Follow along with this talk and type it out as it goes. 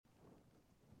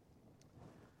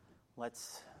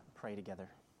Let's pray together.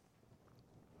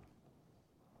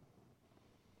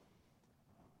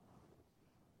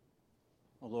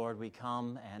 Oh Lord, we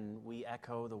come and we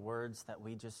echo the words that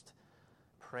we just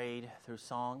prayed through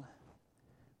song.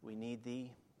 We need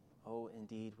Thee. Oh,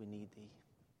 indeed, we need Thee.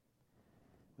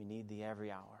 We need Thee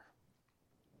every hour.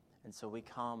 And so we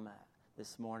come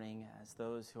this morning as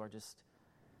those who are just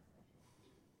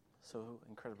so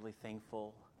incredibly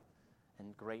thankful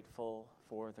and grateful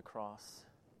for the cross.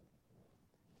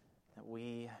 That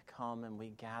we come and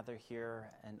we gather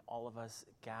here, and all of us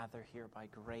gather here by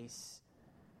grace.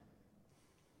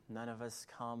 None of us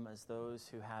come as those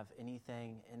who have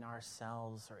anything in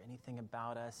ourselves or anything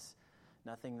about us,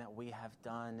 nothing that we have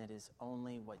done. It is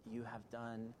only what You have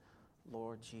done,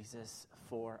 Lord Jesus,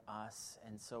 for us.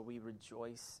 And so we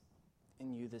rejoice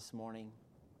in You this morning.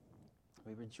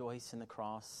 We rejoice in the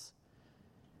cross.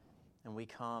 And we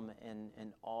come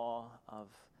in awe of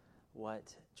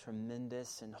what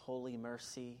tremendous and holy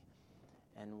mercy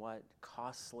and what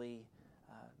costly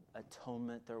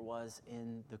atonement there was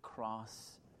in the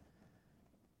cross.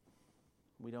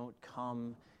 We don't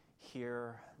come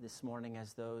here this morning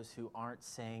as those who aren't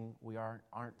saying we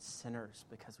aren't sinners,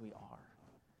 because we are.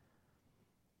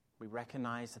 We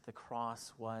recognize that the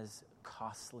cross was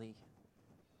costly,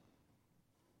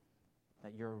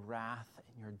 that Your wrath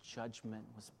and Your judgment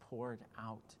was poured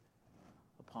out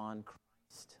upon Christ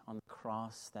on the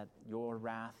cross, that Your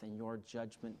wrath and Your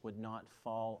judgment would not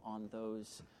fall on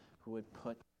those who would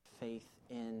put faith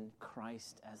in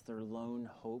Christ as their lone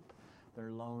hope,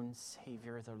 their lone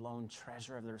Savior, their lone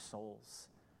treasure of their souls.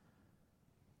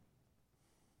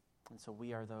 And so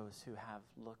we are those who have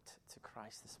looked to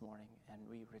Christ this morning, and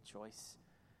we rejoice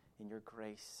in Your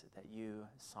grace that You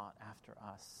sought after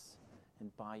us,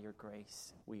 and by Your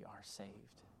grace we are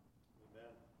saved.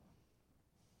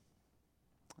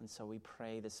 And so we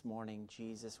pray this morning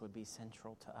Jesus would be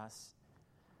central to us,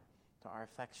 to our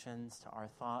affections, to our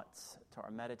thoughts, to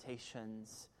our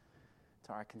meditations,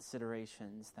 to our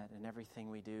considerations, that in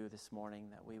everything we do this morning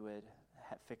that we would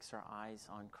fix our eyes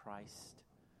on Christ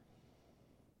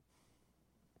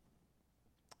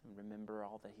and remember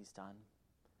all that He's done.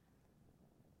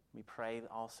 We pray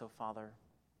also, Father,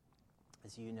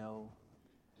 as You know,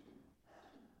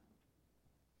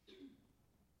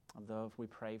 although we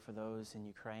pray for those in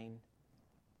Ukraine,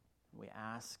 we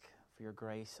ask for Your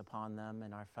grace upon them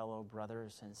and our fellow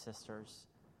brothers and sisters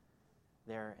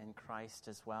there in Christ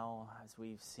as well, as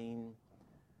we've seen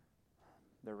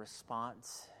the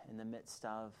response in the midst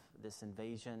of this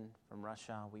invasion from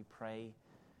Russia. We pray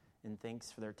in thanks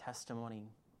for their testimony,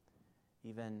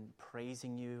 even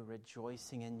praising You,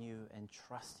 rejoicing in You, and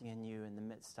trusting in You in the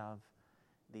midst of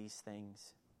these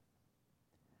things.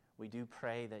 We do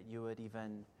pray that You would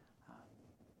even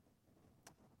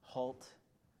halt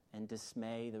and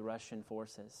dismay the Russian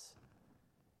forces,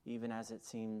 even as it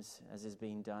seems as is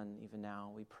being done even now.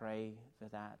 We pray for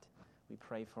that. We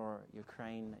pray for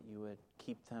Ukraine, that You would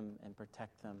keep them and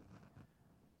protect them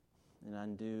and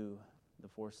undo the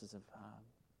forces of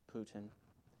Putin.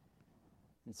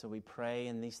 And so we pray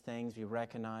in these things. We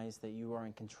recognize that You are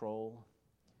in control,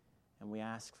 and we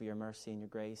ask for Your mercy and Your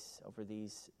grace over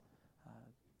these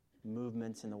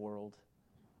movements in the world.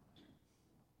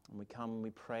 And we come and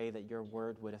we pray that Your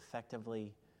word would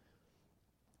effectively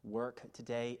work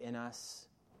today in us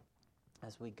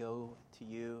as we go to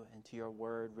You and to Your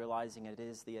word, realizing it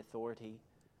is the authority.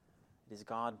 It is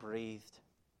God-breathed.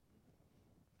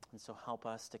 And so help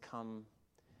us to come.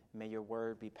 May Your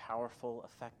word be powerful,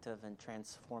 effective, and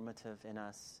transformative in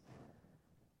us.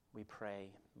 We pray.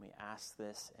 We ask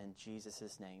this in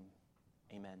Jesus' name.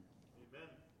 Amen. Amen.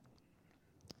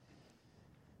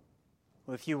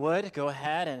 Well, if you would, go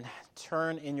ahead and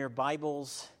turn in your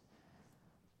Bibles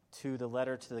to the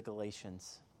letter to the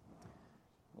Galatians.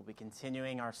 We'll be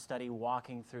continuing our study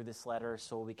walking through this letter,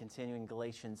 so we'll be continuing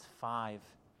Galatians 5.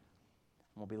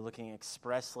 We'll be looking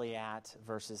expressly at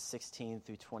verses 16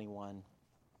 through 21.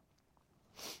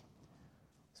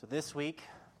 So this week,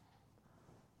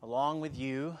 along with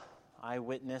you, I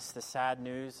witnessed the sad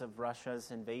news of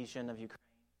Russia's invasion of Ukraine.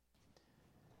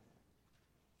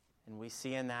 And we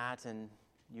see in that, and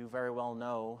you very well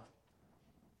know,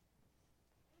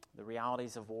 the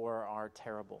realities of war are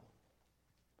terrible,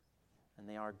 and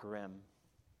they are grim.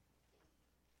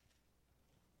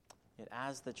 Yet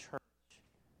as the church,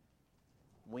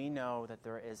 we know that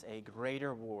there is a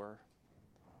greater war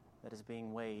that is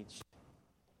being waged,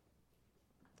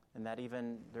 and that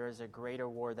even there is a greater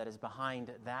war that is behind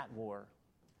that war,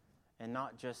 and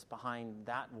not just behind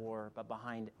that war, but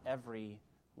behind every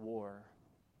war.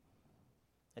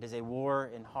 It is a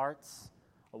war in hearts,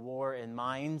 a war in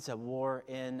minds, a war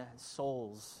in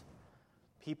souls,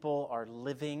 People are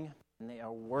living and they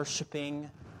are worshiping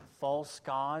false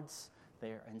gods. They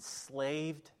are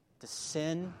enslaved to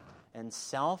sin and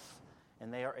self,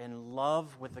 and they are in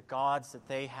love with the gods that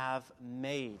they have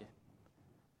made.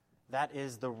 That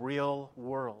is the real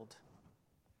world.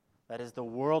 That is the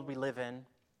world we live in.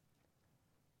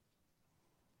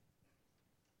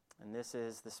 And this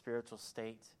is the spiritual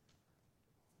state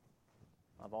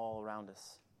of all around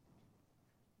us.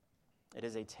 It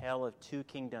is a tale of two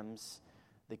kingdoms,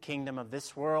 the kingdom of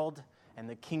this world and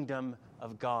the kingdom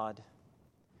of God.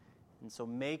 And so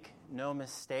make no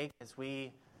mistake, as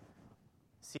we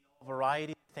see a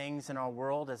variety of things in our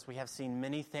world, as we have seen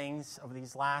many things over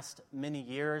these last many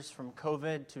years, from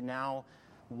COVID to now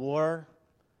war,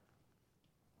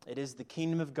 it is the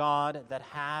kingdom of God that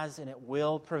has and it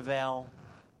will prevail.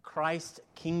 Christ's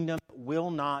kingdom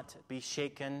will not be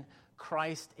shaken.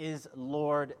 Christ is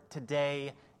Lord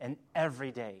today and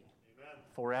every day, amen,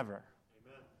 forever.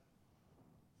 Amen.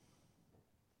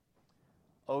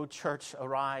 O church,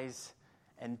 arise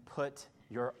and put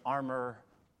your armor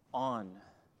on.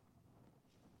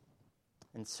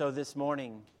 And so this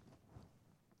morning,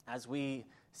 as we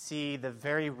see the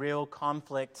very real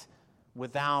conflict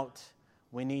without,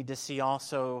 we need to see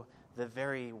also the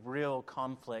very real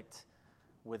conflict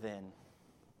within.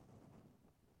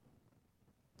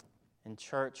 In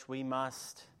church, we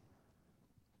must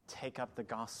take up the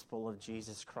gospel of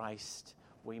Jesus Christ.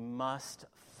 We must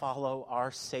follow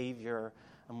our Savior,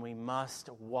 and we must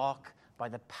walk by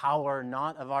the power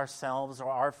not of ourselves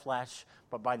or our flesh,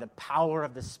 but by the power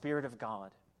of the Spirit of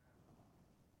God.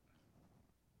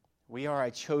 We are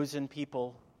a chosen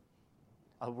people,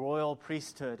 a royal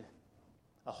priesthood,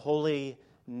 a holy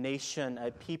nation,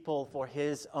 a people for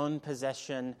His own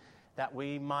possession, that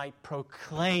we might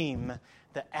proclaim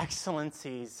the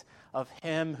excellencies of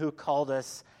Him who called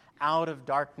us out of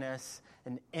darkness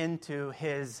and into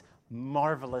His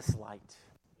marvelous light.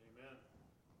 Amen.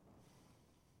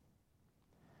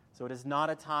 So it is not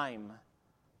a time,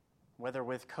 whether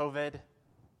with COVID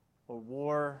or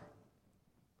war,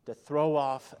 to throw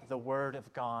off the Word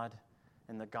of God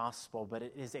and the gospel, but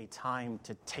it is a time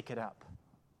to take it up.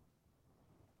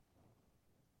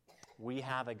 We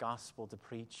have a gospel to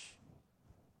preach.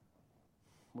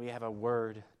 We have a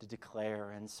word to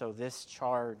declare. And so this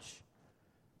charge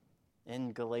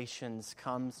in Galatians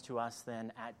comes to us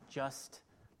then at just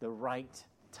the right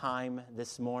time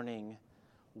this morning.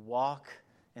 Walk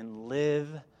and live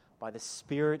by the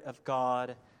Spirit of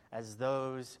God as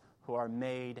those who are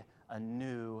made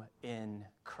anew in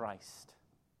Christ.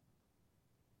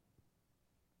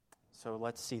 So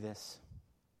let's see this.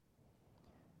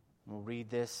 We'll read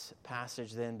this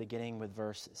passage then, beginning with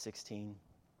verse 16.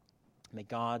 May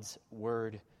God's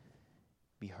word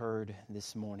be heard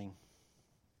this morning.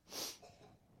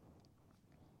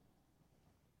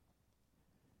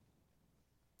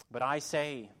 But I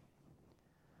say,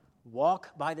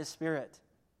 walk by the Spirit,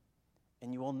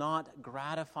 and you will not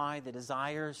gratify the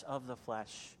desires of the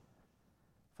flesh.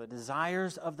 For the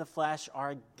desires of the flesh are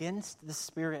against the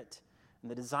Spirit, and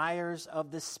the desires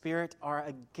of the Spirit are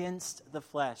against the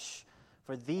flesh.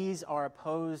 For these are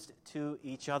opposed to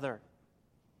each other,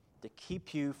 to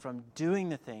keep you from doing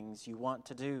the things you want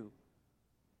to do.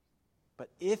 But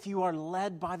if you are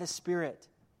led by the Spirit,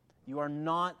 you are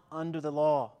not under the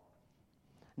law.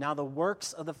 Now the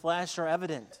works of the flesh are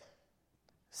evident: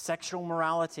 sexual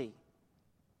morality,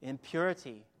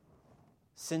 impurity,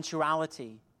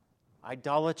 sensuality,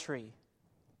 idolatry,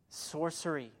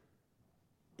 sorcery,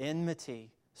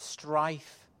 enmity,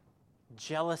 strife,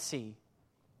 jealousy,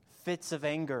 fits of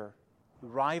anger,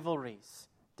 rivalries,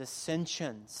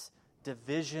 dissensions,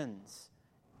 divisions,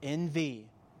 envy,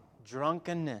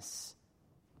 drunkenness,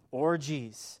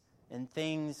 orgies, and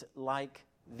things like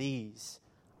these.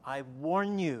 I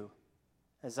warn you,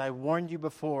 as I warned you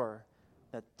before,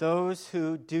 that those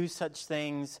who do such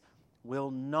things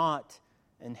will not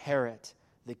inherit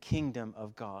the kingdom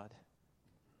of God.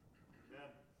 Amen.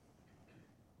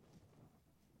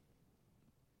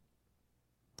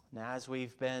 Now, as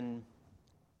we've been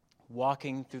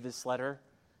walking through this letter,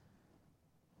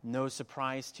 no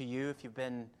surprise to you if you've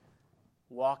been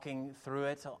walking through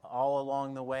it all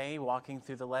along the way, walking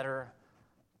through the letter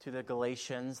to the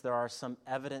Galatians, there are some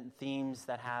evident themes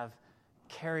that have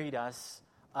carried us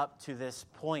up to this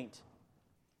point.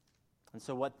 And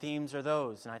so what themes are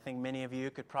those? And I think many of you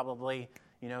could probably,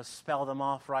 spell them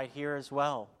off right here as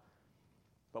well.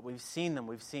 But we've seen them.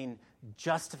 We've seen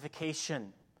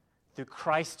justification through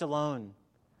Christ alone.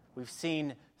 We've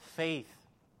seen faith.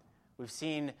 We've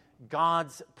seen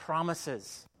God's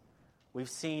promises. We've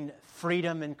seen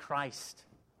freedom in Christ.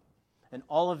 And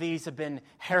all of these have been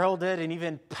heralded and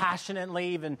even passionately,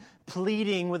 even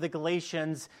pleading with the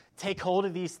Galatians, take hold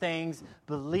of these things,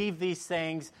 believe these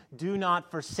things, do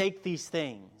not forsake these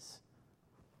things.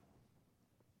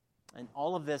 And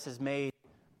all of this has made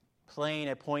plain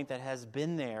a point that has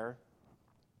been there,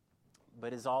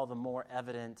 but is all the more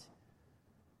evident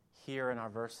here in our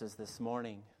verses this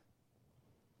morning.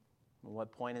 And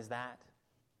what point is that?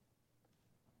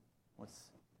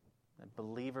 That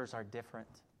believers are different.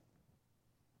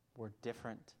 We're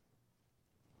different.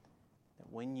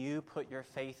 That when you put your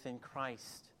faith in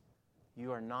Christ,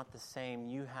 you are not the same.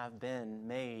 You have been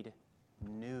made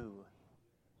new.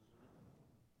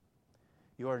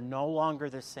 You are no longer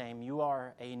the same. You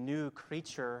are a new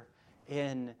creature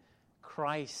in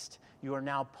Christ. You are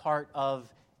now part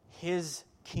of His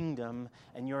kingdom,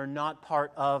 and you are not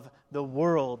part of the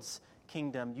world's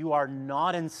kingdom. You are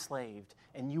not enslaved,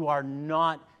 and you are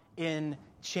not in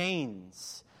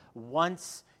chains.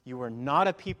 Once you were not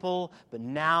a people, but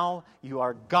now you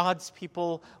are God's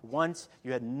people. Once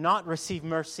you had not received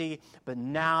mercy, but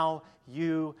now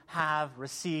you have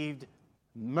received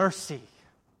mercy.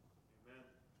 Amen.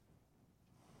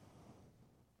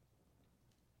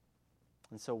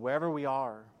 And so wherever we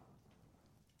are,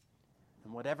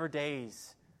 and whatever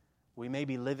days we may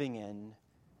be living in,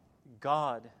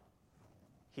 God,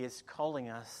 He is calling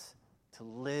us to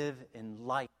live in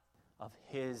light of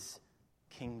His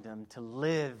kingdom, to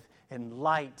live in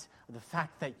light of the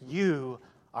fact that you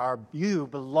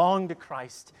belong to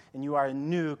Christ and you are a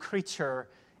new creature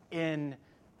in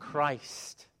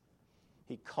Christ.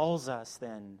 He calls us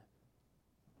then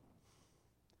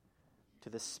to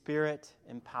the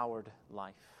Spirit-empowered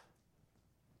life.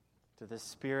 To the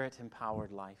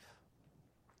Spirit-empowered life.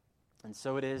 And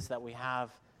so it is that we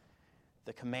have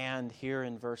the command here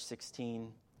in verse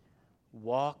 16,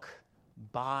 walk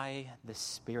by the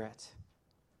Spirit.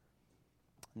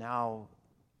 Now,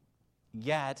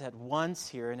 yet at once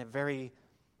here, in a very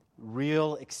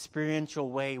real, experiential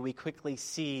way, we quickly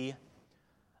see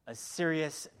a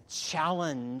serious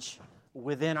challenge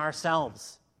within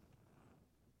ourselves.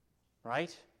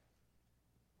 Right?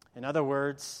 In other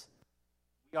words,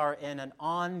 we are in an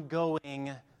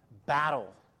ongoing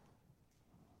battle.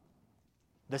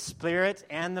 The Spirit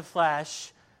and the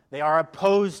flesh, they are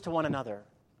opposed to one another.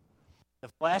 The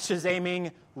flesh is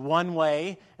aiming one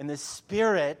way, and the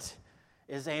Spirit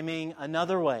is aiming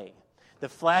another way. The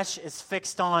flesh is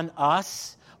fixed on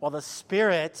us, while the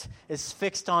Spirit is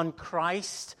fixed on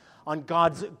Christ, on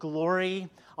God's glory,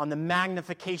 on the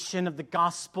magnification of the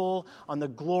gospel, on the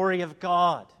glory of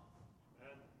God.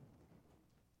 Amen.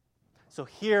 So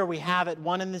here we have at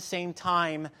one and the same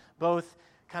time both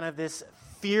kind of this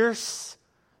fierce,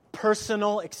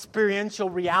 personal,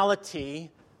 experiential reality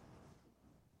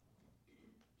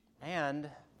and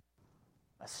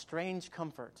a strange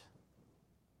comfort.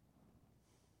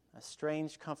 A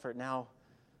strange comfort. Now,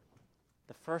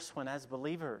 the first one, as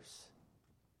believers,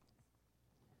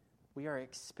 we are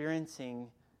experiencing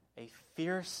a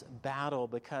fierce battle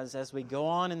because as we go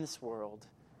on in this world,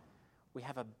 we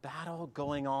have a battle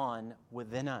going on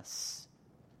within us.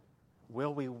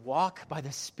 Will we walk by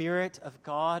the Spirit of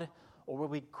God, or will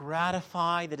we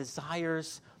gratify the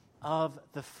desires of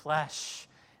the flesh?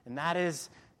 And that is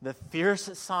the fierce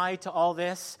side to all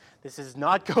this. This is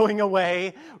not going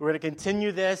away. We're going to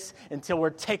continue this until we're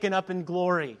taken up in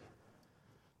glory.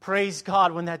 Praise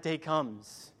God when that day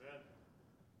comes. Amen.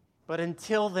 But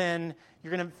until then,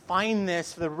 you're going to find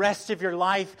this for the rest of your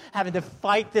life, having to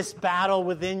fight this battle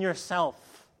within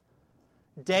yourself,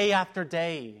 day after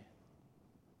day.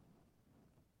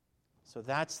 So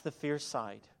that's the fierce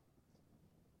side.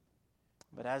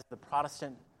 But as the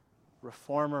Protestant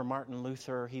reformer Martin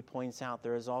Luther, he points out,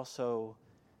 there is also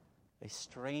a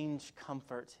strange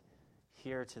comfort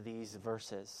here to these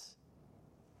verses.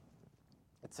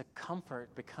 It's a comfort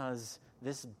because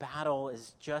this battle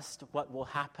is just what will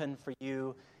happen for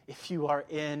you if you are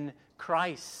in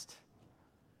Christ.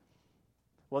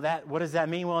 Well, what does that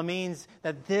mean? Well, it means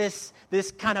that this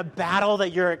kind of battle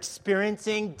that you're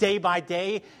experiencing day by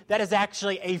day, that is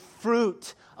actually a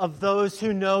fruit of those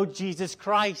who know Jesus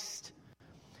Christ.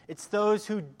 It's those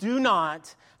who do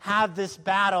not have this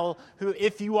battle who,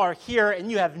 if you are here and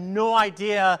you have no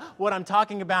idea what I'm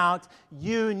talking about,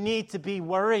 you need to be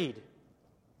worried.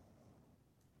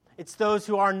 It's those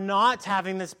who are not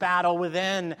having this battle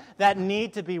within that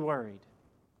need to be worried.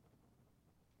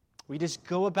 We just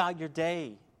go about your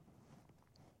day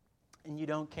and you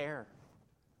don't care.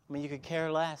 I mean, you could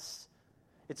care less.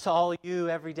 It's all you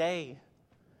every day.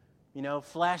 You know,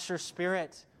 flesh or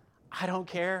spirit. I don't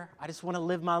care. I just want to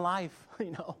live my life.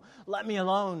 Let me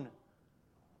alone.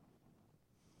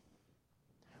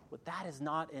 But that is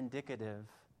not indicative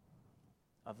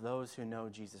of those who know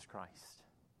Jesus Christ.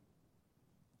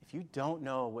 If you don't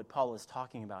know what Paul is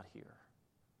talking about here,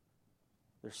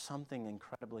 there's something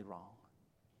incredibly wrong.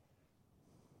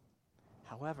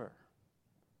 However,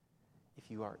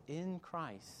 if you are in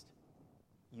Christ,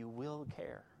 you will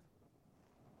care.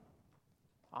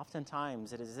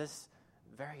 Oftentimes, it is this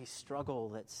very struggle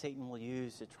that Satan will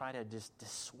use to try to just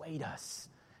dissuade us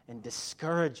and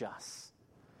discourage us.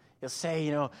 He'll say,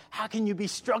 how can you be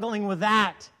struggling with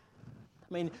that?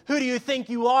 I mean, who do you think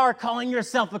you are calling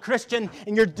yourself a Christian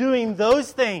and you're doing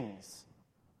those things?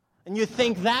 And you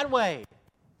think that way.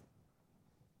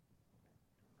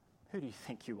 Who do you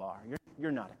think you are?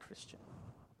 You're not a Christian.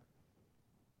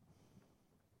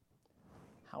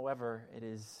 However, it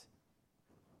is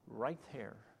right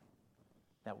there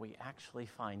that we actually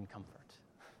find comfort.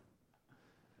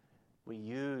 We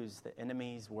use the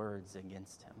enemy's words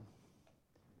against him.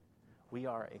 We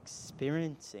are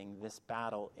experiencing this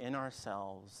battle in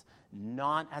ourselves,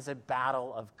 not as a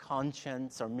battle of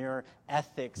conscience or mere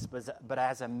ethics, but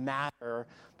as a matter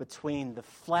between the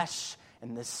flesh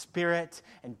and the spirit.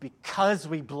 And because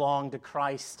we belong to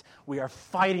Christ, we are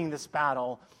fighting this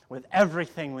battle with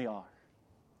everything we are.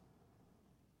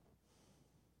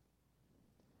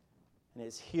 And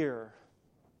it's here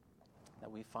that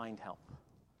we find help,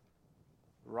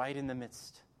 right in the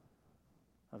midst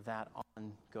of that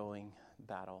ongoing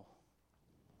battle.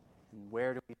 And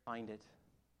where do we find it?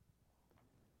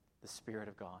 The Spirit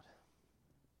of God.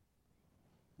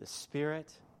 The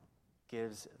Spirit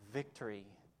gives victory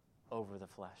over the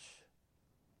flesh.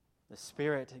 The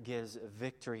Spirit gives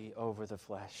victory over the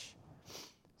flesh.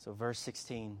 So verse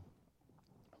 16,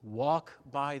 walk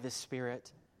by the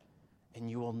Spirit, and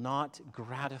you will not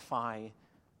gratify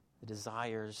the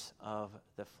desires of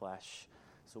the flesh.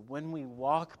 So when we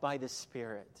walk by the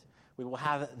Spirit, we will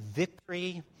have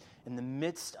victory in the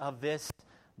midst of this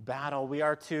battle. We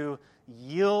are to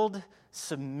yield,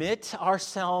 submit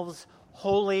ourselves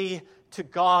wholly to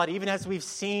God, even as we've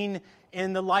seen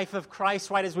in the life of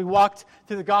Christ, right? As we walked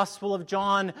through the Gospel of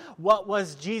John, what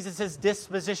was Jesus'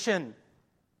 disposition?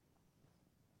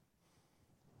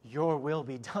 Your will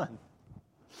be done.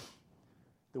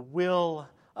 The will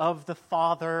of the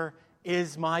Father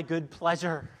is my good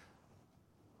pleasure.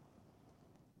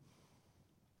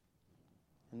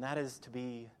 And that is to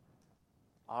be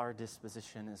our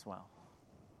disposition as well.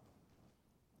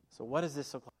 So what does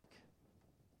this look like?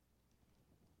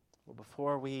 Well,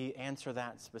 before we answer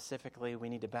that specifically, we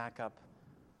need to back up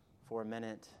for a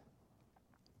minute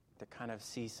to kind of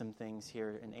see some things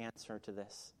here in answer to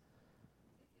this.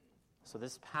 So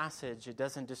this passage, it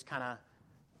doesn't just kind of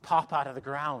pop out of the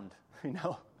ground,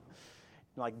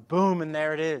 like boom, and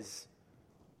there it is.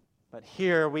 But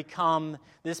here we come,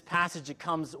 this passage, it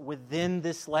comes within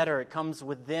this letter. It comes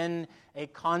within a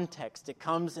context. It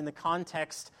comes in the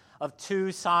context of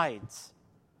two sides.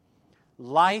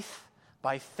 Life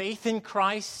by faith in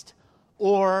Christ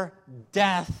or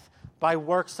death by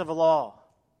works of the law.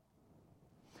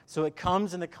 So it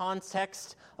comes in the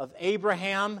context of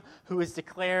Abraham, who is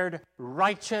declared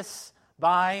righteous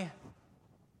by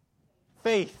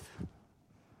faith.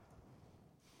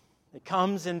 It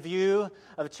comes in view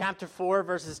of chapter 4,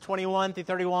 verses 21 through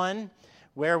 31,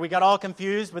 where we got all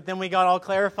confused, but then we got all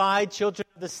clarified. Children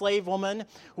of the slave woman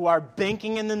who are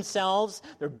banking in themselves,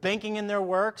 they're banking in their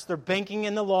works, they're banking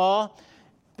in the law,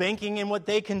 banking in what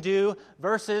they can do,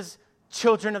 versus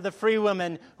children of the free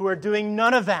woman who are doing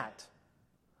none of that.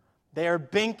 They are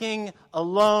banking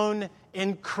alone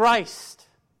in Christ.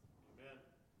 Amen.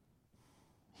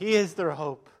 He is their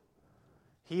hope.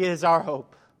 He is our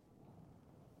hope.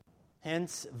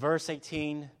 Hence, verse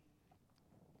 18,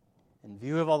 in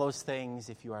view of all those things,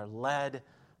 if you are led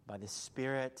by the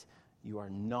Spirit, you are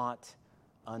not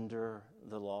under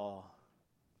the law.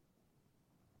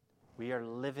 We are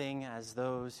living as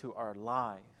those who are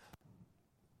alive,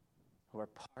 who are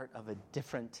part of a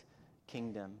different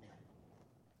kingdom.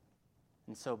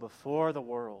 And so before the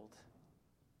world,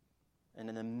 and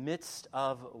in the midst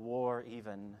of war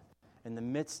even, in the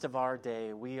midst of our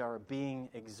day, we are being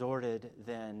exhorted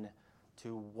then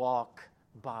to walk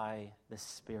by the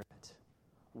Spirit.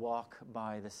 Walk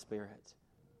by the Spirit.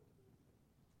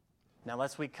 Now,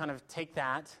 lest we kind of take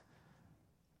that,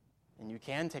 and you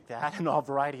can take that in all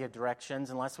variety of directions,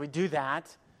 unless we do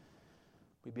that,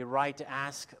 we'd be right to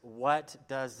ask, what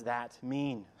does that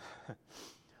mean?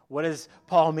 What does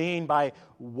Paul mean by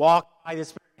walk by the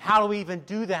Spirit? How do we even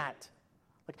do that?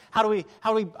 Like, how do we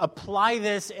apply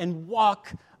this and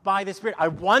walk by the Spirit? I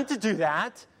want to do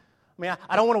that. I mean,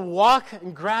 I don't want to walk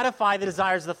and gratify the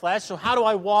desires of the flesh, so how do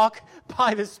I walk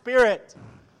by the Spirit?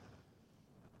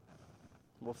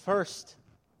 Well, first,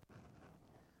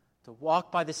 to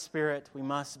walk by the Spirit, we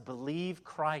must believe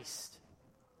Christ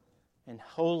and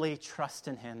wholly trust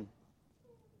in Him.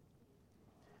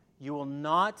 You will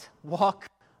not walk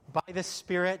by the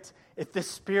Spirit if the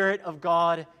Spirit of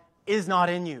God is not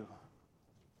in you.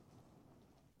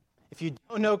 If you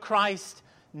don't know Christ,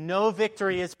 no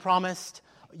victory is promised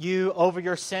you over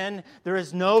your sin. There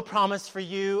is no promise for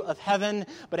you of heaven,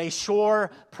 but a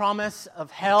sure promise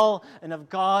of hell and of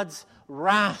God's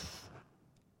wrath.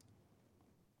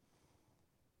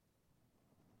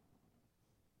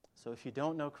 So if you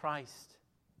don't know Christ,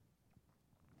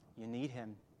 you need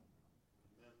Him.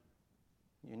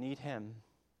 You need Him.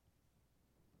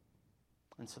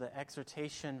 And so the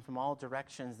exhortation from all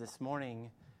directions this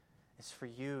morning is for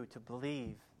you to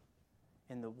believe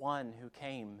in the one who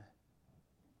came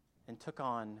and took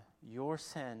on your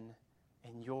sin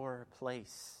in your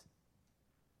place,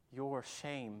 your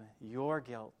shame, your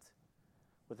guilt.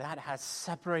 Well, that has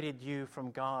separated you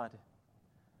from God.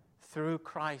 Through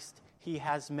Christ, He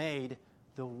has made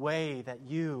the way that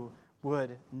you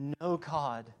would know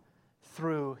God.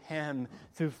 Through Him,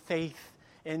 through faith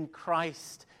in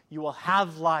Christ, you will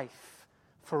have life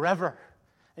forever,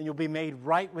 and you'll be made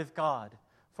right with God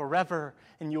forever,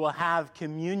 and you will have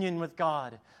communion with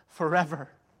God forever.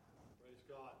 Praise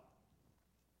God.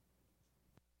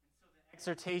 So the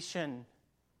exhortation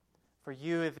for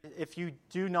you, if you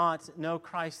do not know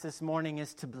Christ this morning,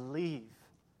 is to believe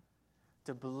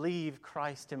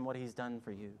Christ in what He's done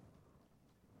for you.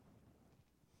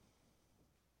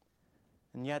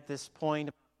 And yet this point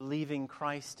of believing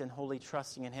Christ and wholly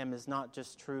trusting in Him is not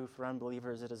just true for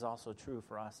unbelievers, it is also true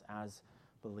for us as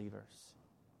believers.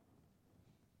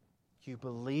 You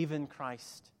believe in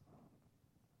Christ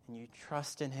and you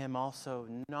trust in Him also,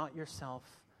 not yourself,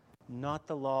 not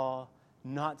the law,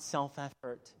 not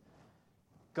self-effort.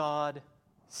 God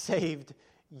saved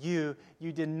you.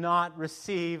 You did not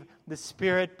receive the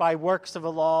Spirit by works of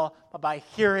the law, but by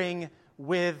hearing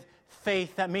with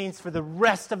faith. That means for the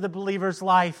rest of the believer's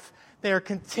life, they are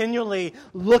continually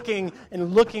looking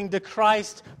to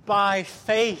Christ by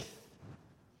faith.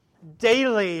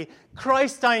 Daily,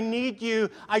 Christ, I need you.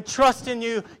 I trust in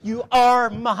you. You are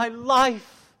my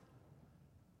life.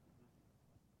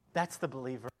 That's the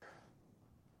believer.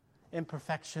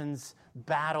 Imperfections,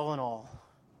 battle, and all.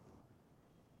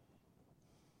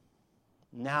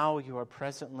 Now you are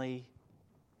presently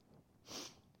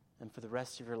and for the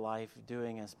rest of your life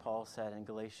doing as Paul said in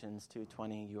Galatians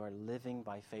 2:20, you are living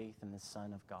by faith in the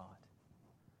Son of God.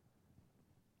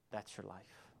 That's your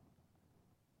life.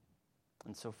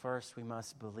 And so first we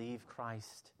must believe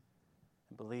Christ.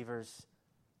 Believers,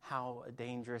 how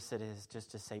dangerous it is just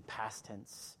to say past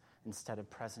tense instead of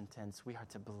present tense. We are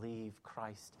to believe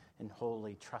Christ and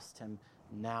wholly trust Him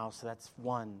now. So that's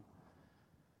one.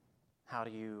 How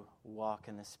do you walk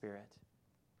in the Spirit?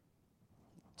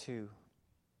 2,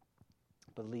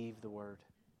 believe the Word.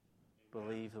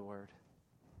 Believe the Word.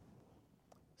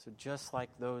 So just like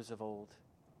those of old,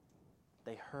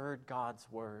 they heard God's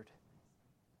Word,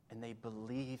 and they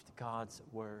believed God's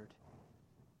Word,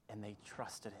 and they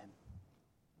trusted Him,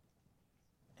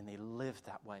 and they lived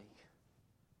that way.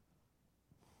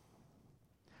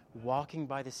 Walking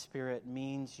by the Spirit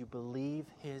means you believe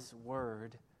His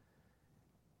Word,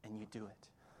 and you do it.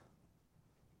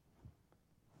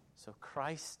 So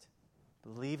Christ,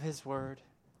 believe His Word,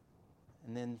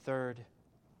 and then third,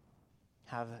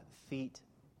 have feet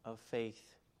of faith.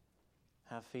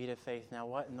 Have feet of faith. Now,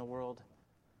 what in the world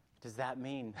does that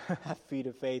mean? Have feet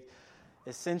of faith.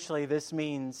 Essentially, this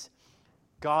means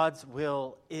God's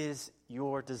will is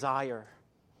your desire.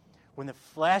 When the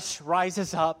flesh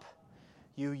rises up,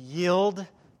 you yield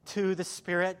to the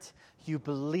Spirit, you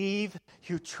believe,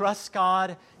 you trust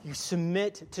God, you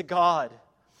submit to God.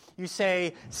 You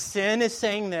say, sin is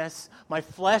saying this, my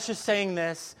flesh is saying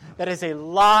this, that is a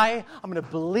lie. I'm going to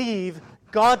believe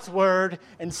God's Word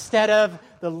instead of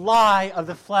the lie of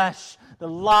the flesh, the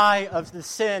lie of the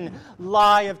sin,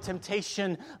 lie of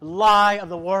temptation, lie of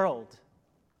the world.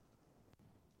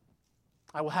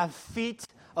 I will have feet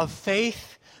of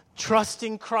faith,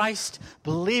 trusting Christ,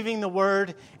 believing the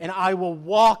Word, and I will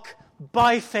walk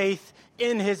by faith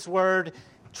in His Word,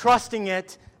 trusting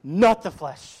it, not the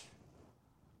flesh.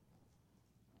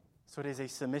 So it is a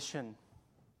submission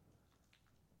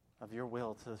of your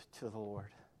will to the Lord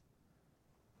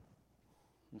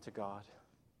and to God.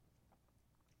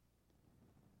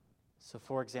 So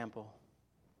for example,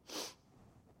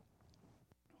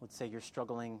 let's say you're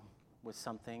struggling with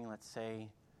something, let's say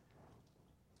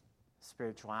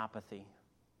spiritual apathy.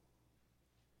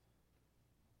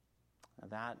 Now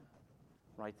that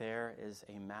right there is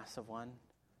a massive one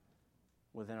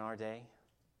within our day.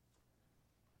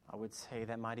 I would say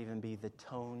that might even be the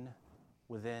tone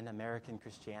within American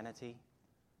Christianity,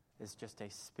 is just a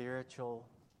spiritual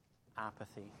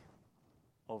apathy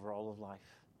over all of life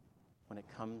when it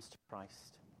comes to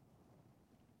Christ.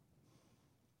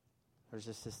 There's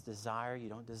just this desire. You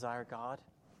don't desire God.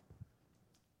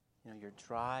 You're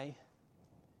dry,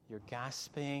 you're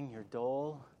gasping, you're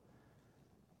dull.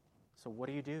 So what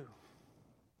do?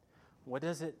 What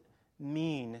does it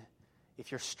mean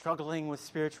if you're struggling with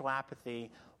spiritual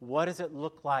apathy? What does it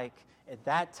look like at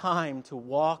that time to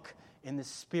walk in the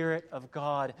Spirit of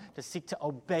God, to seek to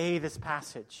obey this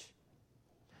passage?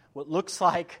 What looks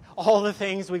like all the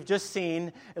things we've just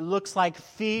seen. It looks like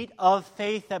feet of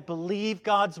faith that believe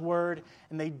God's word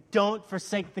and they don't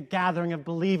forsake the gathering of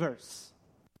believers.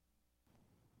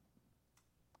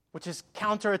 Which is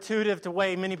counterintuitive to the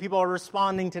way many people are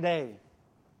responding today.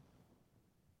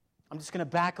 I'm just going to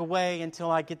back away until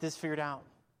I get this figured out.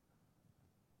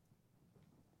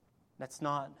 That's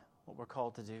not what we're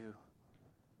called to do.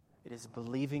 It is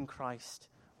believing Christ,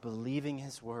 believing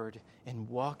His word, and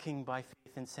walking by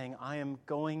faith and saying, I am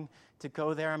going to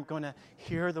go there. I'm going to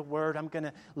hear the word. I'm going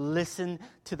to listen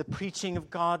to the preaching of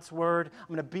God's word. I'm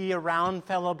going to be around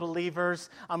fellow believers.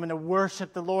 I'm going to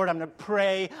worship the Lord. I'm going to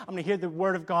pray. I'm going to hear the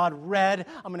word of God read.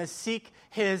 I'm going to seek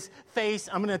His face.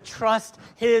 I'm going to trust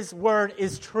His word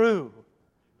is true.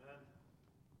 Amen.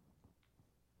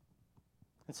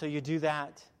 And so you do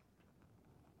that.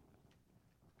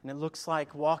 And it looks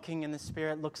like walking in the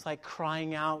Spirit, it looks like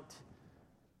crying out.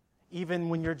 Even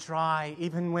when you're dry,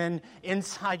 even when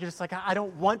inside you're just like, I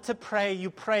don't want to pray. You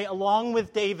pray along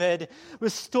with David,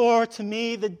 restore to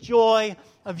me the joy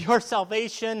of your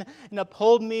salvation and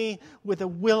uphold me with a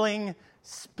willing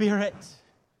spirit.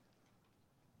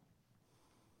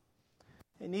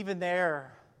 And even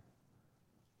there,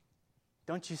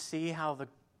 don't you see how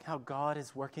God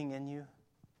is working in you?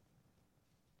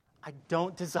 I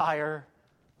don't desire,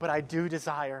 but I do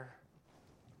desire.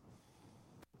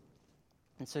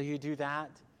 And so you do that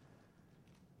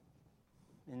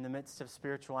in the midst of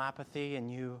spiritual apathy,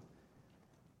 and you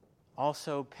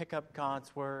also pick up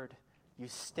God's word. You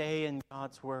stay in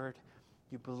God's word.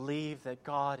 You believe that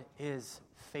God is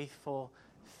faithful,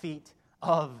 feet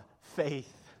of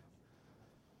faith.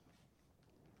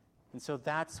 And so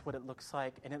that's what it looks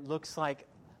like. And it looks like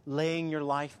laying your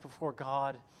life before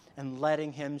God and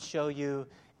letting Him show you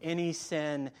any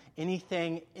sin,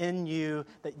 anything in you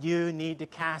that you need to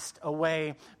cast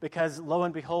away. Because lo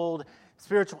and behold,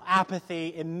 spiritual apathy,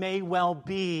 it may well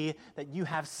be that you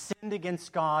have sinned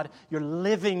against God, you're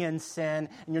living in sin,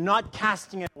 and you're not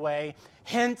casting it away.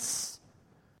 Hence,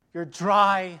 you're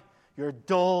dry, you're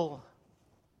dull,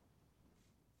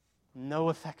 no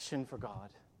affection for God.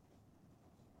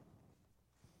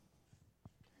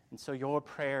 And so your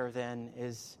prayer then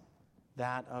is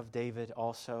that of David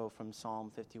also from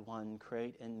Psalm 51.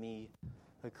 Create in me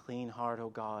a clean heart, O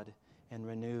God, and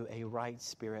renew a right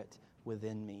spirit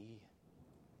within me.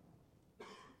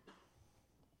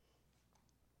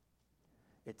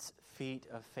 It's feet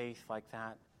of faith like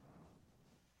that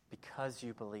because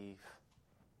you believe,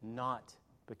 not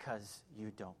because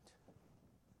you don't.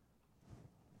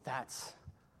 That's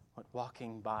what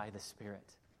walking by the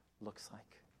Spirit looks like.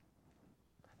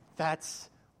 That's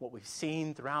what we've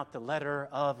seen throughout the letter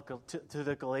to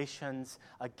the Galatians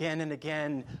again and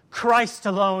again. Christ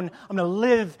alone. I'm going to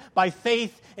live by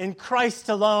faith in Christ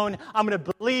alone. I'm going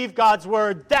to believe God's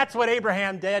word. That's what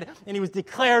Abraham did, and he was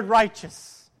declared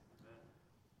righteous.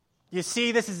 You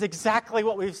see, this is exactly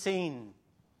what we've seen.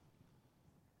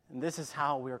 And this is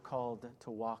how we are called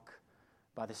to walk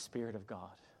by the Spirit of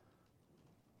God.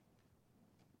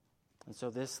 And so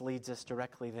this leads us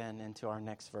directly then into our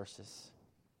next verses.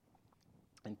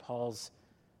 And Paul's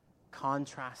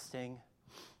contrasting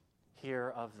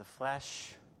here of the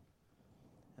flesh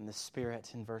and the Spirit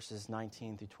in verses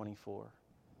 19 through 24.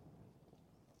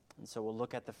 And so we'll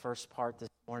look at the first part this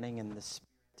morning in the Spirit.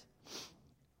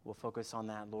 We'll focus on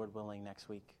that, Lord willing, next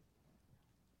week.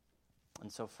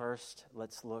 And so first,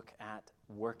 let's look at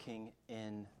working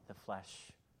in the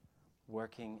flesh.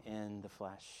 Working in the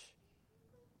flesh.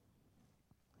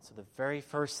 So the very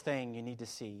first thing you need to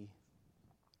see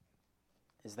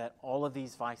is that all of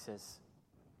these vices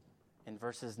in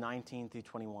verses 19 through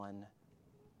 21,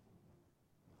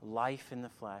 life in the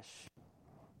flesh,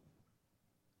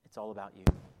 it's all about you.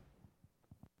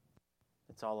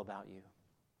 It's all about you.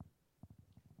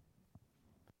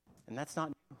 And that's not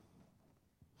new.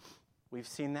 We've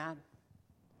seen that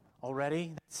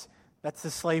already. That's the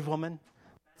slave woman.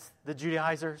 That's the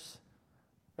Judaizers.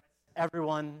 That's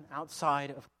everyone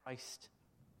outside of Christ.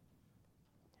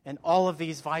 And all of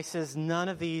these vices, none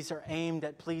of these are aimed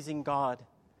at pleasing God.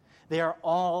 They are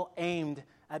all aimed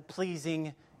at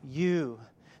pleasing you.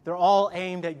 They're all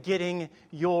aimed at getting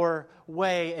your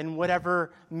way in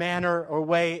whatever manner or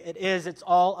way it is. It's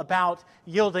all about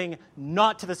yielding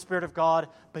not to the Spirit of God,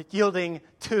 but yielding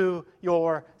to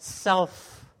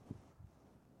yourself.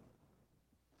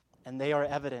 And they are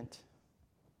evident.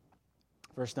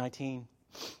 Verse 19.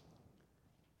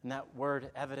 And that word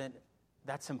evident,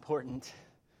 that's important.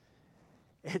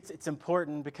 It's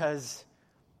important because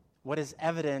what is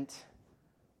evident,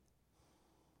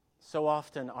 so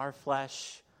often our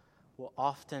flesh will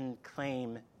often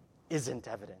claim isn't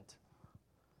evident.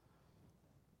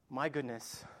 My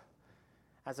goodness,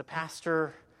 as a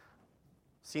pastor,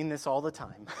 seen this all the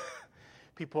time.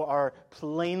 People are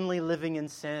plainly living in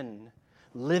sin,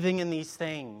 living in these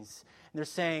things. And they're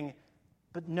saying,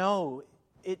 but no,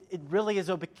 it really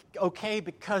is okay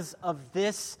because of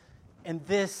this and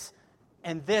this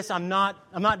and this. I'm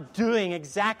not doing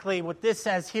exactly what this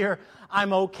says here.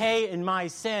 I'm okay in my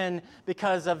sin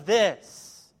because of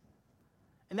this.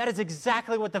 And that is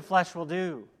exactly what the flesh will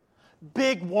do.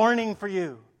 Big warning for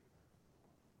you.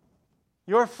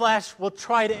 Your flesh will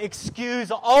try to excuse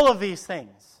all of these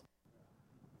things.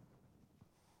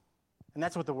 And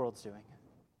that's what the world's doing.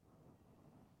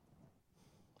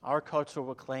 Our culture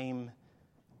will claim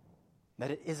that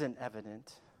it isn't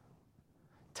evident.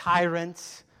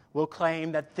 Tyrants will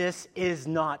claim that this is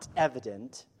not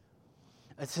evident.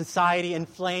 A society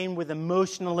inflamed with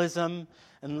emotionalism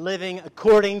and living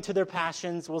according to their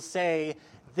passions will say,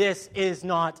 this is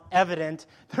not evident.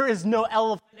 There is no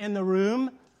elephant in the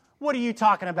room. What are you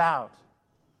talking about?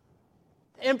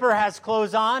 The emperor has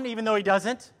clothes on, even though he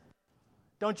doesn't.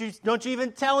 Don't you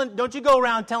go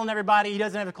around telling everybody he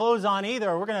doesn't have clothes on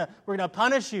either. We're gonna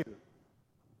punish you.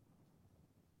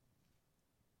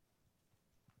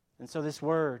 And so this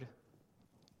word,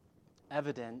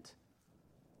 evident,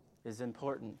 is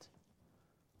important.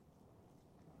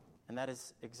 And that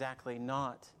is exactly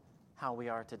not how we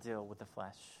are to deal with the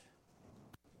flesh.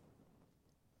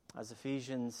 As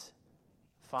Ephesians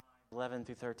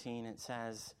 5:11-13, it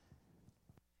says,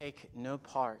 take no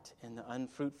part in the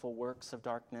unfruitful works of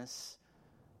darkness,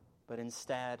 but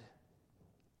instead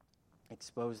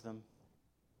expose them.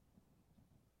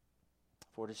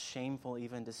 For it is shameful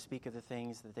even to speak of the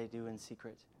things that they do in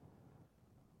secret.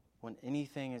 When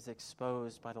anything is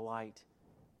exposed by the light,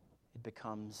 it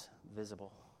becomes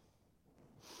visible.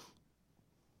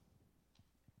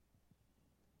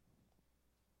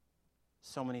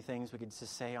 So many things we could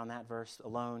just say on that verse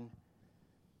alone.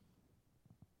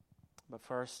 But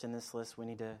first, in this list, we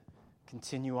need to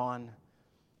continue on.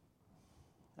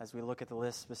 As we look at the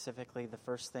list specifically, the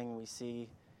first thing we see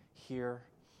here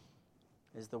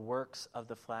is the works of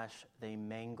the flesh, they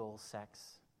mangle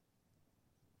sex.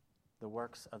 The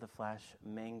works of the flesh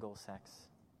mangle sex.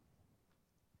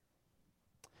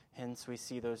 Hence, we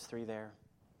see those three there.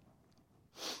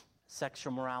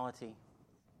 Sexual morality,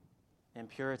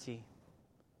 impurity,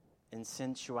 and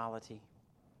sensuality.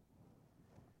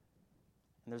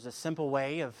 And there's a simple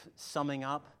way of summing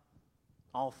up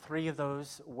all three of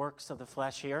those works of the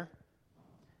flesh here.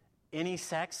 Any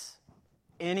sex,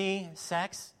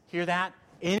 hear that?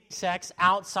 Any sex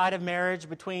outside of marriage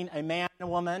between a man and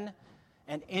a woman,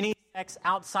 and any sex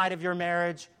outside of your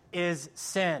marriage is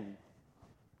sin.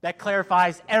 That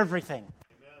clarifies everything.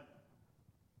 Amen.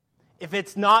 If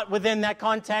it's not within that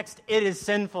context, it is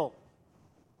sinful.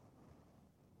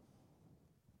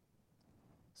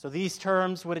 So these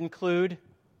terms would include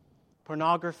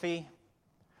pornography,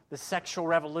 the sexual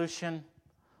revolution,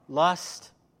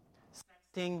 lust,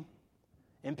 sexting,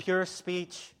 impure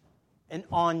speech, and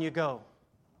on you go.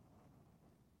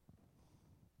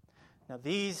 Now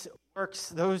these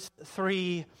works,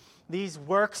 these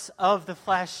works of the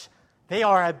flesh, they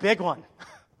are a big one.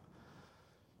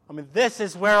 I mean, this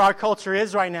is where our culture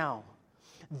is right now.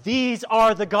 These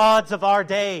are the gods of our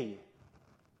day.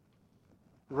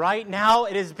 Right now,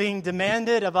 it is being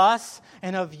demanded of us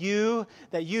and of you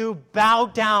that you bow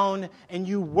down and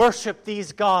you worship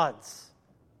these gods.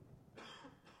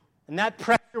 And that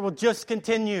pressure will just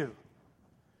continue.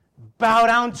 Bow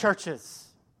down, churches.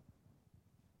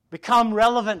 Become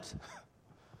relevant.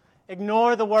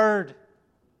 Ignore the word.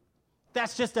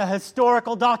 That's just a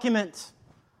historical document.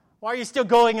 Why are you still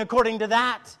going according to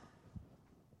that?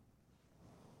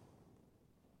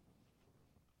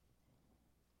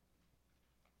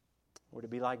 Or to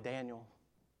be like Daniel?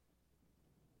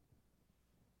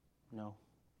 No.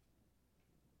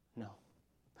 I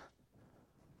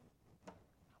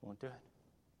won't do it.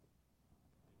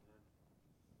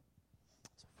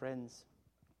 So friends,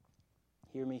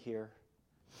 hear me here.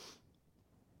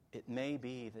 It may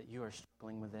be that you are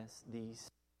struggling with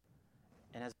these.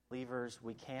 And as believers,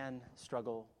 we can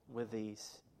struggle with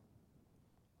these.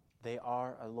 They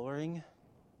are alluring.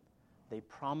 They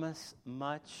promise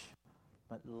much,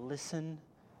 but listen,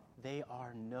 they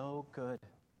are no good.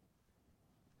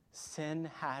 Sin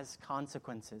has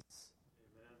consequences.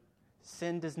 Amen.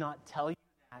 Sin does not tell you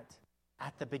that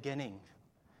at the beginning,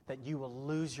 that you will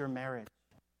lose your marriage.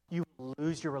 You will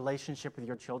lose your relationship with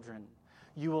your children.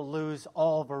 You will lose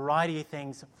all variety of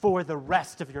things for the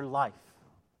rest of your life.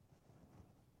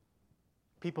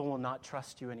 People will not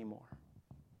trust you anymore.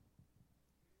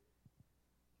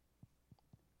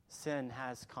 Sin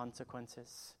has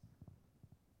consequences.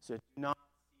 So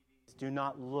do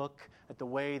not look at the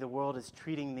way the world is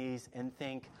treating these and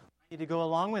think, I need to go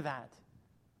along with that.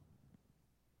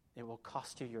 It will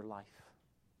cost you your life.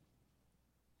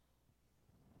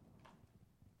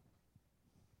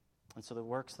 And so the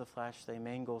works of the flesh, they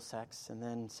mingle sex. And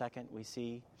then second, we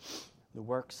see the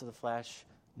works of the flesh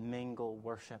mingle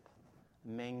worship.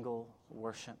 Mingle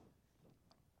worship.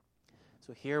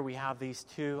 So here we have these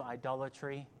two,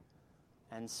 idolatry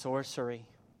and sorcery.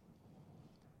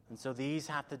 And so these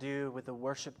have to do with the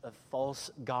worship of false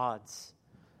gods,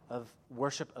 of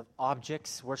worship of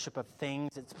objects, worship of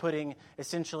things. It's putting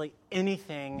essentially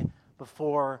anything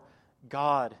before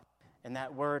God. And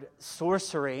that word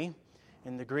sorcery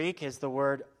in the Greek is the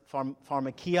word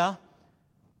pharmakia,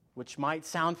 which might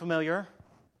sound familiar.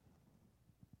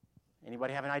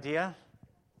 Anybody have an idea?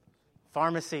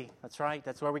 Pharmacy, that's right.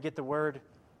 That's where we get the word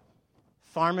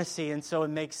pharmacy. And so it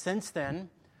makes sense then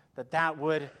that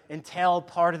would entail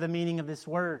part of the meaning of this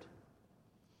word.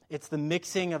 It's the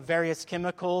mixing of various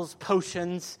chemicals,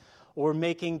 potions, or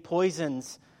making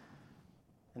poisons.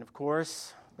 And of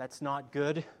course, that's not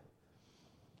good.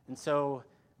 And so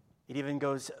it even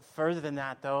goes further than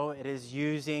that, though. It is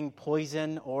using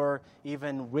poison or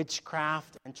even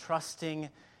witchcraft and trusting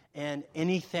in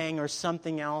anything or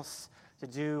something else to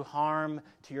do harm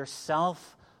to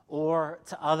yourself or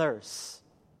to others.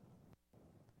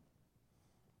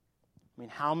 I mean,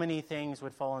 how many things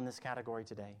would fall in this category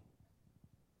today?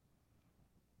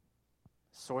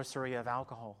 Sorcery of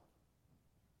alcohol,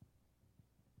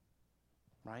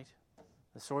 right?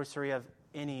 The sorcery of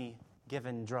any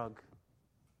given drug.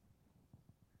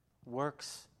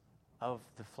 Works of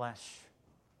the flesh.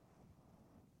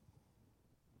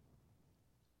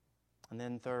 And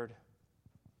then third,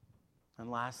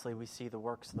 and lastly, we see the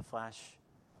works of the flesh.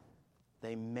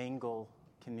 They mingle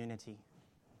community.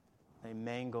 They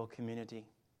mingle community.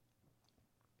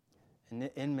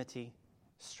 Enmity,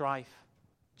 strife,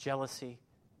 jealousy,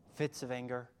 fits of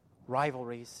anger,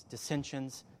 rivalries,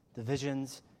 dissensions,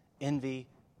 divisions, envy,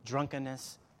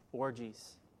 drunkenness,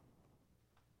 orgies.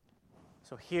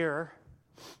 So here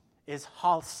is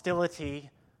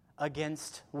hostility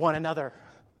against one another.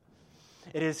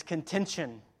 It is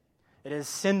contention. It is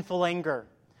sinful anger.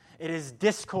 It is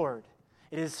discord.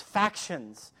 It is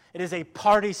factions. It is a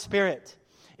party spirit.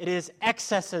 It is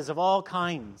excesses of all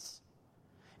kinds.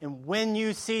 And when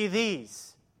you see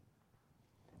these,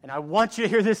 and I want you to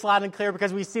hear this loud and clear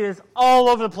because we see this all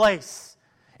over the place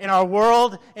in our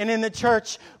world and in the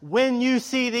church. When you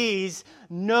see these,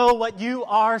 know what you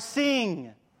are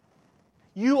seeing.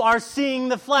 You are seeing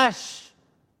the flesh.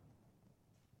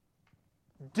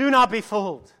 Do not be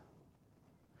fooled.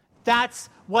 That's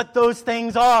what those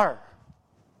things are.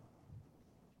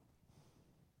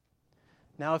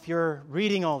 Now, if you're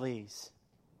reading all these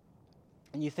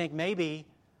and you think maybe,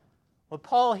 well,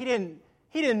 Paul, he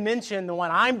didn't mention the one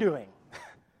I'm doing.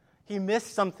 He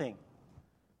missed something.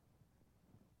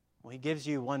 Well, he gives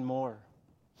you one more.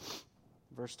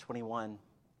 Verse 21.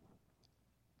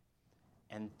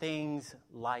 And things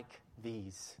like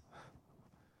these.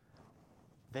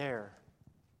 There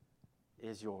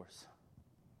is yours.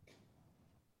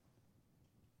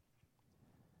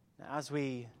 Now, as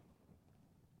we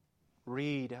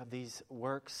read of these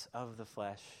works of the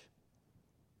flesh,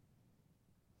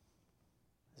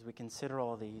 as we consider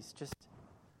all these, just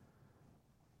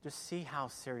see how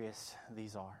serious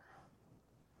these are.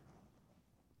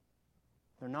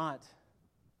 They're not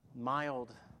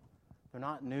mild. They're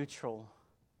not neutral.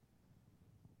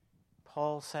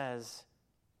 Paul says,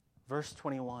 verse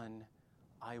 21,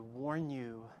 I warn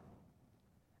you,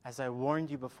 as I warned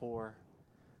you before,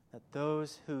 that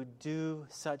those who do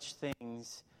such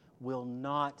things will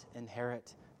not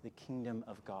inherit the kingdom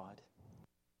of God.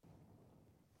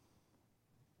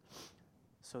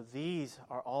 So these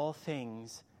are all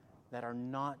things that are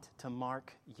not to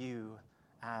mark you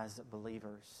as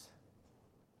believers.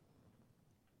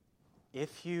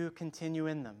 If you continue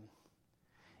in them,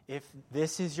 if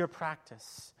this is your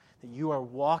practice, that you are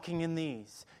walking in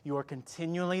these, you are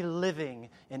continually living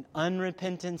in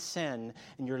unrepentant sin,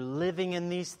 and you're living in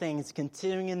these things,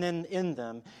 continuing in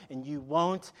them, and you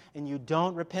won't and you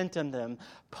don't repent in them,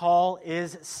 Paul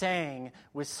is saying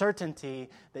with certainty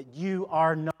that you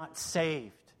are not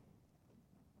saved.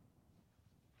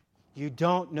 You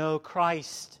don't know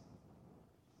Christ.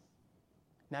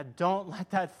 Now, don't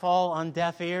let that fall on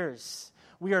deaf ears.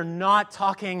 We are not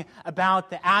talking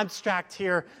about the abstract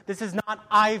here. This is not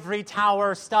ivory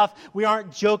tower stuff. We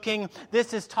aren't joking.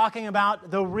 This is talking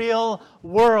about the real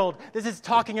world. This is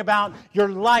talking about your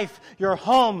life, your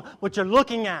home, what you're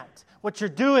looking at, what you're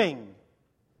doing.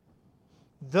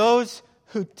 Those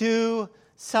who do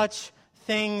such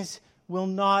things will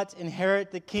not inherit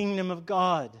the kingdom of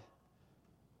God.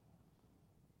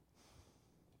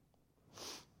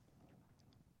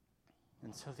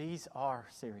 And so these are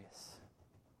serious.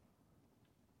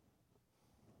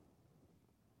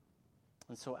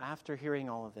 And so after hearing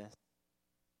all of this,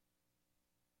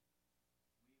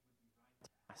 we would be right to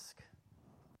ask,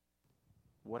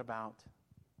 what about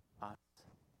us?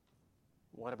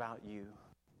 What about you?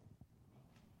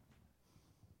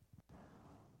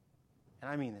 And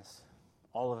I mean this,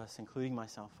 all of us, including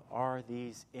myself, are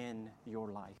these in your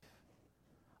life?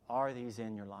 Are these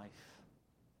in your life?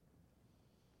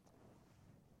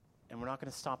 And we're not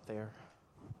going to stop there.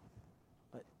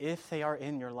 But if they are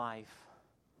in your life,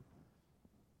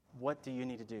 what do you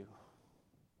need to do?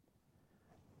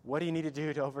 What do you need to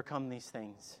do to overcome these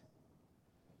things?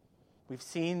 We've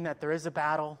seen that there is a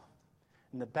battle,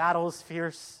 and the battle is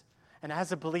fierce. And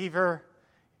as a believer,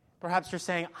 perhaps you're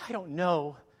saying, I don't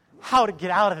know how to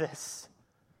get out of this.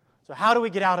 So how do we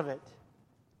get out of it?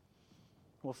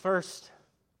 Well, first,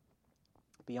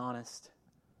 be honest.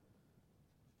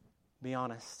 Be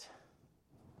honest.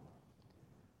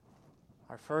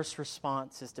 Our first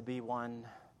response is to be one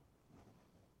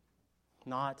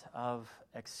not of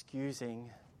excusing,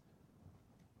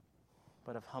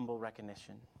 but of humble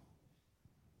recognition.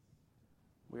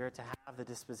 We are to have the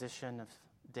disposition of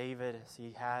David as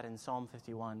he had in Psalm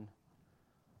 51.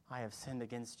 I have sinned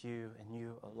against you and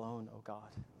you alone, O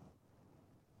God.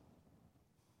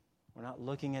 We're not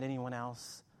looking at anyone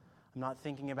else. I'm not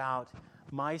thinking about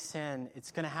my sin.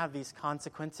 It's going to have these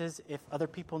consequences if other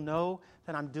people know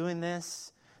that I'm doing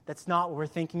this. That's not what we're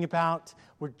thinking about.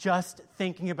 We're just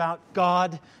thinking about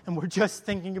God, and we're just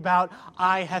thinking about,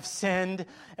 I have sinned,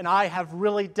 and I have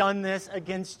really done this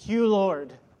against you,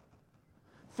 Lord.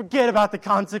 Forget about the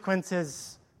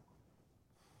consequences.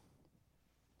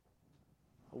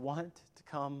 I want to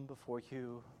come before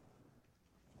you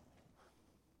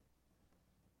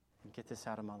and get this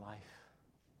out of my life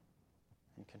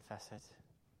and confess it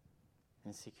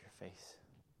and seek your face.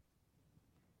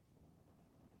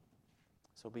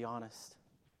 So be honest.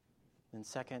 And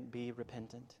second, be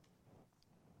repentant.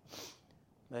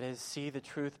 That is, see the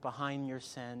truth behind your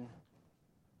sin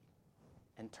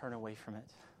and turn away from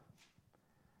it.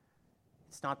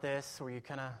 It's not this where you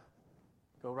kind of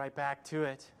go right back to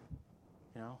it,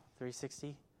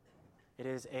 360. It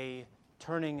is a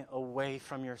turning away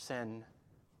from your sin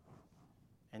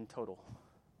and total.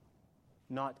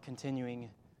 Not continuing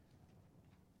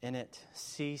in it.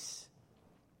 Cease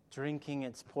drinking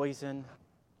its poison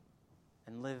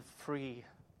and live free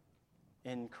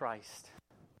in Christ.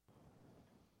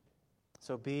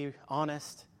 So be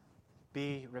honest,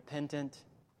 be repentant,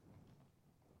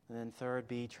 and then third,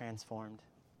 be transformed.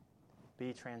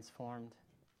 Be transformed.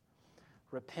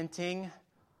 Repenting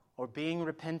or being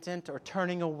repentant or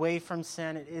turning away from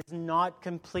sin, it is not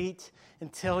complete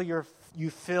until you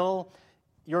fill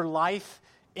your life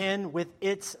in with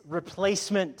its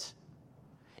replacement.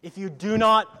 If you do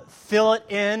not fill it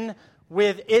in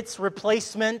with its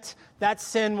replacement, that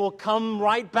sin will come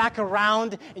right back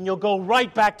around and you'll go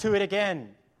right back to it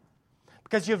again.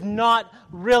 Because you've not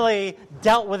really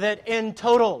dealt with it in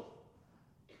total.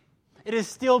 It is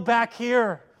still back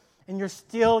here and you're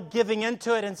still giving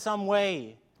into it in some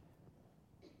way.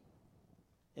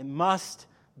 It must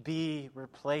be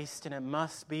replaced, and it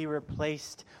must be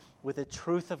replaced with the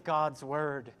truth of God's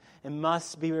Word. It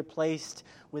must be replaced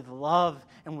with love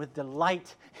and with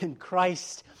delight in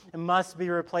Christ. It must be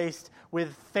replaced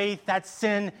with faith that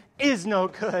sin is no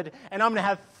good. And I'm going to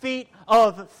have feet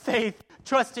of faith,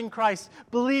 trusting Christ,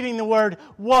 believing the Word,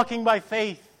 walking by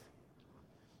faith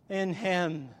in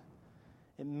Him.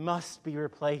 It must be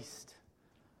replaced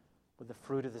with the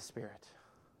fruit of the Spirit.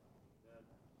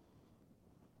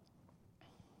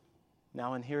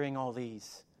 Now, in hearing all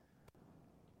these,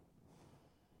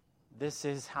 this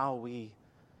is how we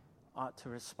ought to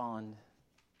respond.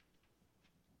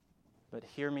 But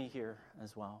hear me here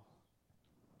as well.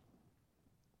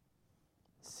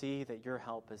 see that your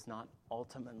help is not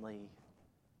ultimately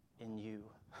in you.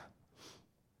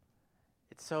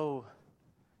 It's so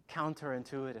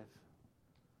counterintuitive.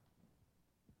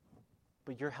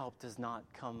 But your help does not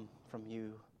come from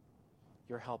you.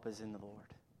 Your help is in the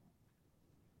Lord.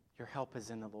 Your help is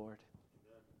in the Lord.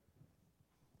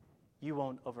 You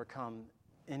won't overcome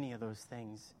any of those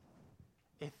things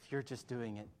if you're just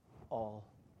doing it all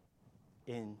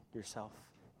in yourself,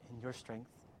 in your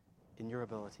strength, in your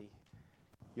ability.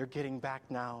 You're getting back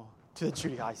now to the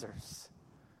Judaizers,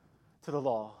 to the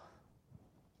law.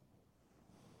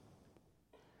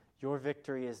 Your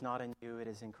victory is not in you, it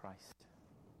is in Christ.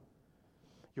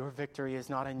 Your victory is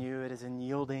not in you, it is in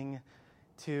yielding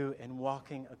to and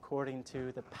walking according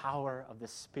to the power of the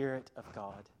Spirit of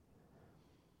God.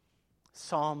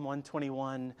 Psalm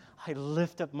 121, I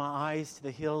lift up my eyes to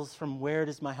the hills. From where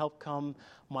does my help come?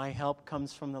 My help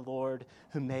comes from the Lord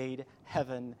who made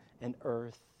heaven and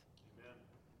earth.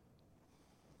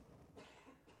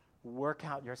 Amen. Work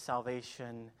out your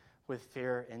salvation with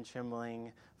fear and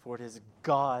trembling, for it is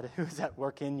God who is at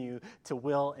work in you to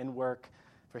will and work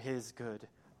for his good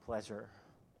pleasure.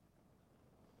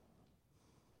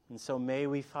 And so may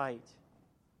we fight,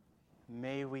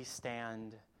 may we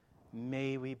stand,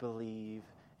 may we believe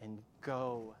and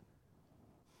go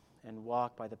and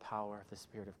walk by the power of the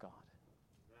Spirit of God.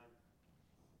 Amen.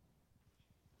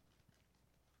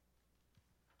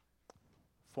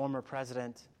 Former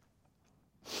President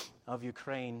of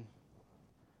Ukraine,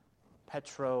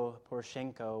 Petro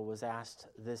Poroshenko, was asked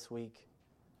this week,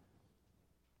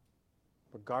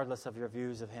 regardless of your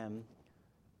views of him,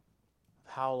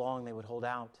 how long they would hold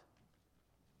out.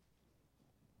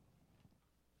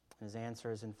 His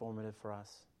answer is informative for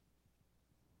us.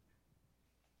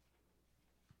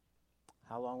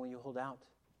 How long will you hold out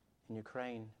in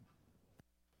Ukraine?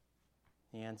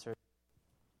 The answer is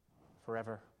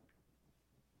forever.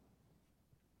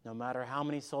 No matter how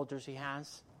many soldiers he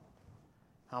has,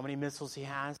 how many missiles he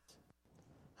has,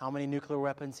 how many nuclear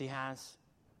weapons he has,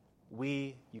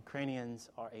 we Ukrainians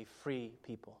are a free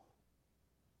people.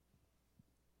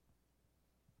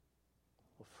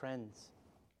 Well, friends,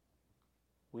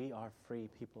 we are free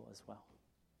people as well.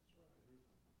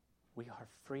 We are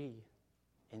free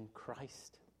in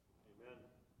Christ. Amen.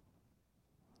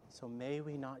 So may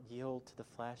we not yield to the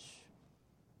flesh,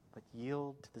 but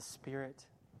yield to the Spirit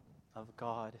of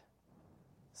God,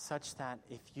 such that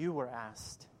if you were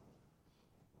asked,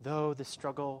 though the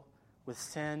struggle with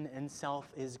sin and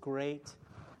self is great,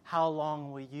 how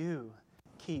long will you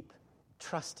keep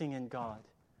trusting in God,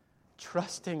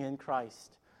 trusting in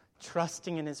Christ,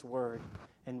 trusting in his word,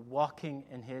 and walking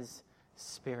in his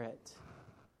Spirit?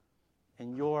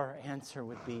 And your answer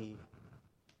would be,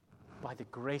 by the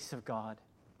grace of God,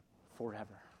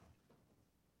 forever.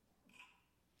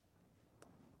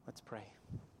 Let's pray.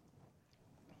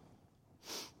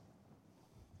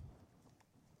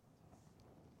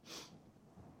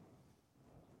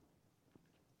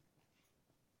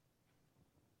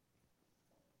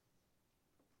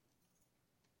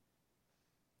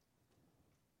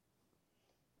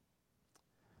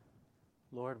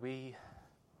 Lord,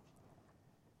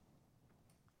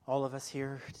 all of us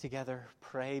here together,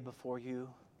 pray before you.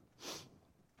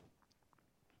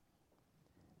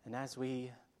 And as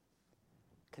we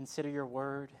consider your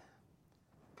word,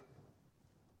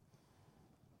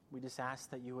 we just ask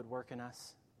that you would work in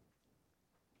us.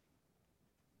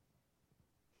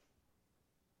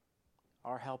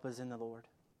 Our help is in the Lord.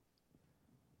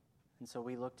 And so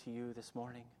we look to you this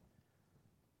morning.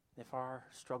 If our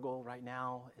struggle right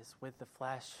now is with the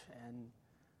flesh and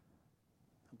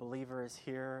a believer is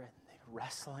here and they're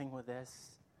wrestling with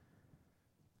this,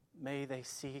 may they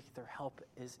see their help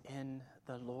is in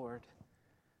the Lord.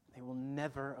 They will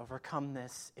never overcome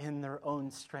this in their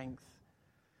own strength.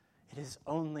 It is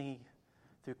only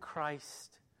through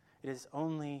Christ. It is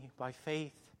only by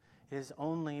faith. It is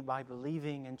only by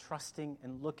believing and trusting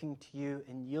and looking to you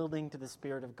and yielding to the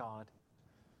Spirit of God.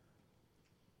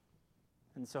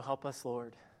 And so help us,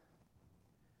 Lord.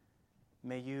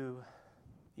 May you,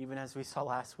 even as we saw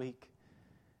last week,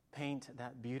 paint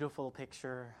that beautiful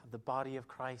picture of the body of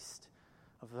Christ,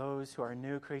 of those who are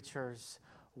new creatures,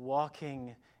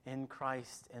 walking in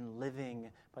Christ and living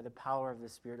by the power of the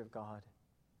Spirit of God.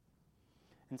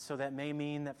 And so that may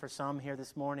mean that for some here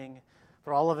this morning,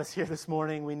 for all of us here this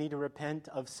morning, we need to repent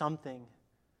of something.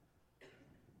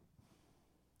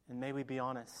 And may we be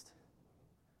honest.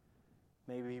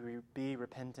 May we be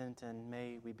repentant, and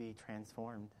may we be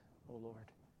transformed, O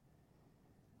Lord.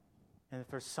 And if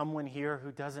there's someone here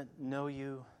who doesn't know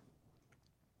you,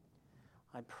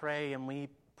 I pray and we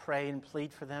pray and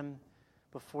plead for them.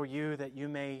 before you, that you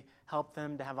may help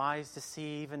them to have eyes to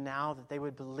see even now, that they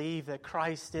would believe that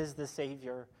Christ is the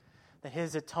Savior, that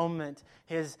his atonement,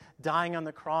 his dying on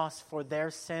the cross for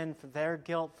their sin, for their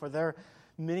guilt, for their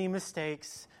many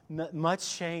mistakes, much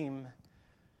shame,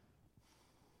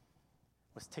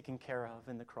 was taken care of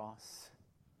in the cross.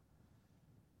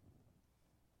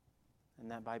 And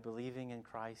that by believing in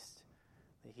Christ,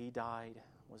 that he died,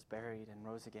 was buried, and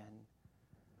rose again.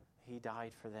 He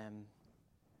died for them.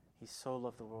 He so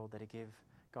loved the world that he gave,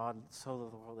 God so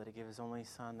loved the world that he gave his only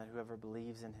Son, that whoever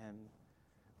believes in him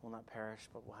will not perish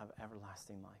but will have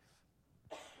everlasting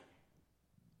life.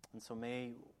 And so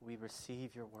may we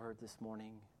receive your word this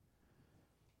morning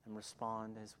and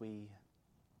respond as we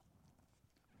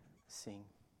sing.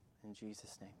 In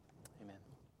Jesus' name, amen.